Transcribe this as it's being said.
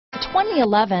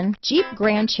2011 Jeep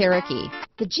Grand Cherokee.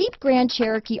 The Jeep Grand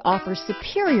Cherokee offers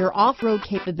superior off-road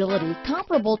capabilities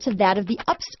comparable to that of the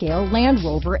upscale Land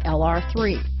Rover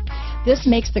LR3. This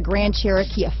makes the Grand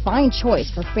Cherokee a fine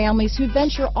choice for families who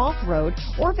venture off-road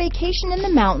or vacation in the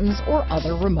mountains or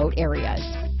other remote areas.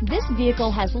 This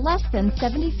vehicle has less than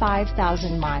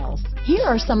 75,000 miles. Here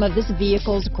are some of this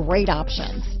vehicle's great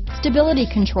options: stability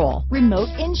control, remote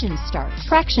engine start,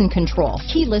 traction control,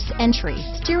 keyless entry,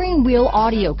 steering wheel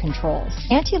audio controls,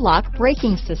 anti-lock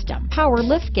braking system, power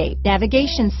liftgate,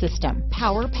 navigation system,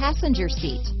 power passenger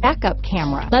seat, backup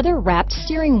camera, leather-wrapped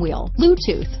steering wheel,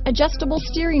 Bluetooth, adjustable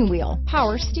steering wheel,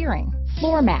 power steering,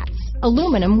 floor mats,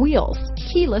 aluminum wheels,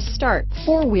 keyless start,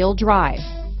 four-wheel drive,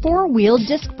 four-wheel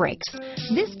disc brakes.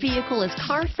 This vehicle is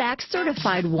CARFAX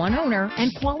certified one owner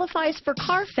and qualifies for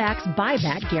CARFAX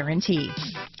buyback guarantee.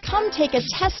 Come take a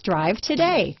test drive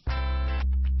today.